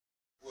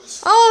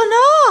Oh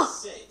no!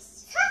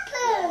 Sixth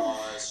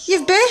was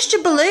You've burst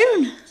your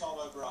balloon. Tom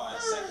O'Brien.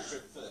 Second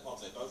trip for Philip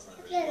Hodge. They both ran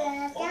really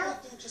well.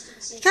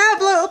 You can't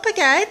blow it up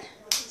again.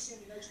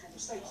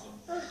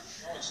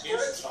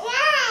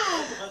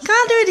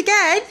 Can't do it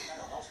again.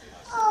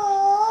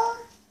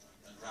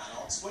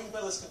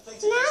 Swingbill has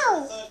completed this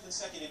for the third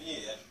consecutive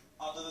year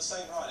under the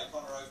same rider,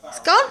 Conor O'Farrell. It's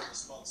gone.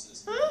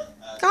 Sponsors.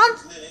 Gone.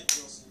 Lillet,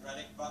 Wilson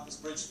Rennick, Buckers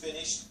Bridge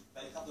finished.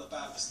 Made a couple of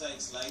bad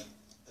mistakes late.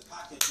 The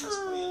package was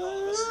pretty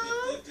anonymous.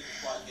 Didn't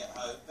quite get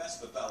home.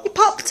 Vesper Bell. You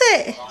popped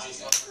it.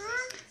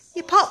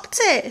 You popped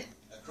it.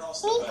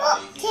 Across the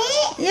bay.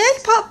 Yeah, you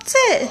popped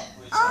it.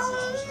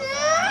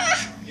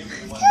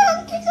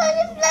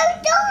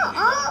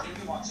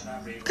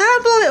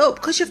 Can't blow it up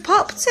because you've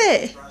popped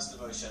it.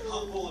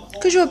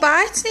 Because you were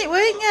biting it,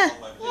 weren't you?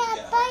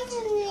 Yeah,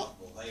 biting it.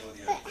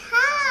 But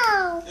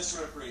how?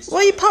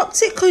 Well, you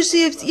popped it because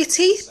your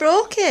teeth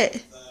broke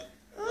it.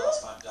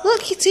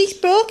 Look, your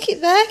teeth broke it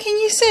there. Can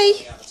you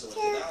see?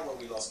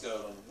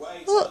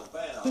 Look,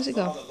 where's it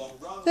gone?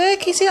 There,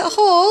 can you see that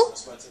hole?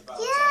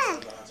 Yeah.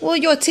 Well,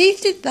 your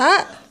teeth did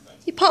that.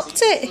 You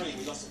popped it.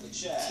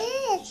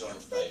 Kids,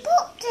 we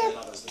popped it.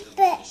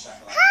 But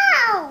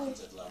how?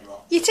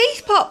 Your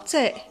teeth popped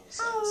it.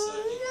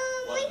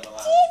 Oh no, my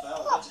teeth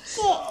popped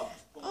it.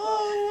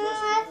 Oh no,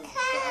 I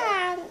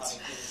can't.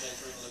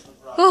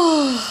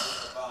 Oh.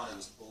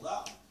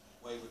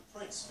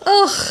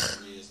 Ugh.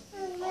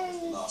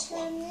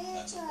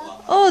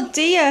 Oh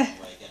dear.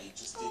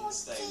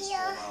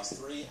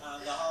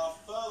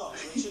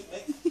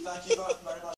 Thank you.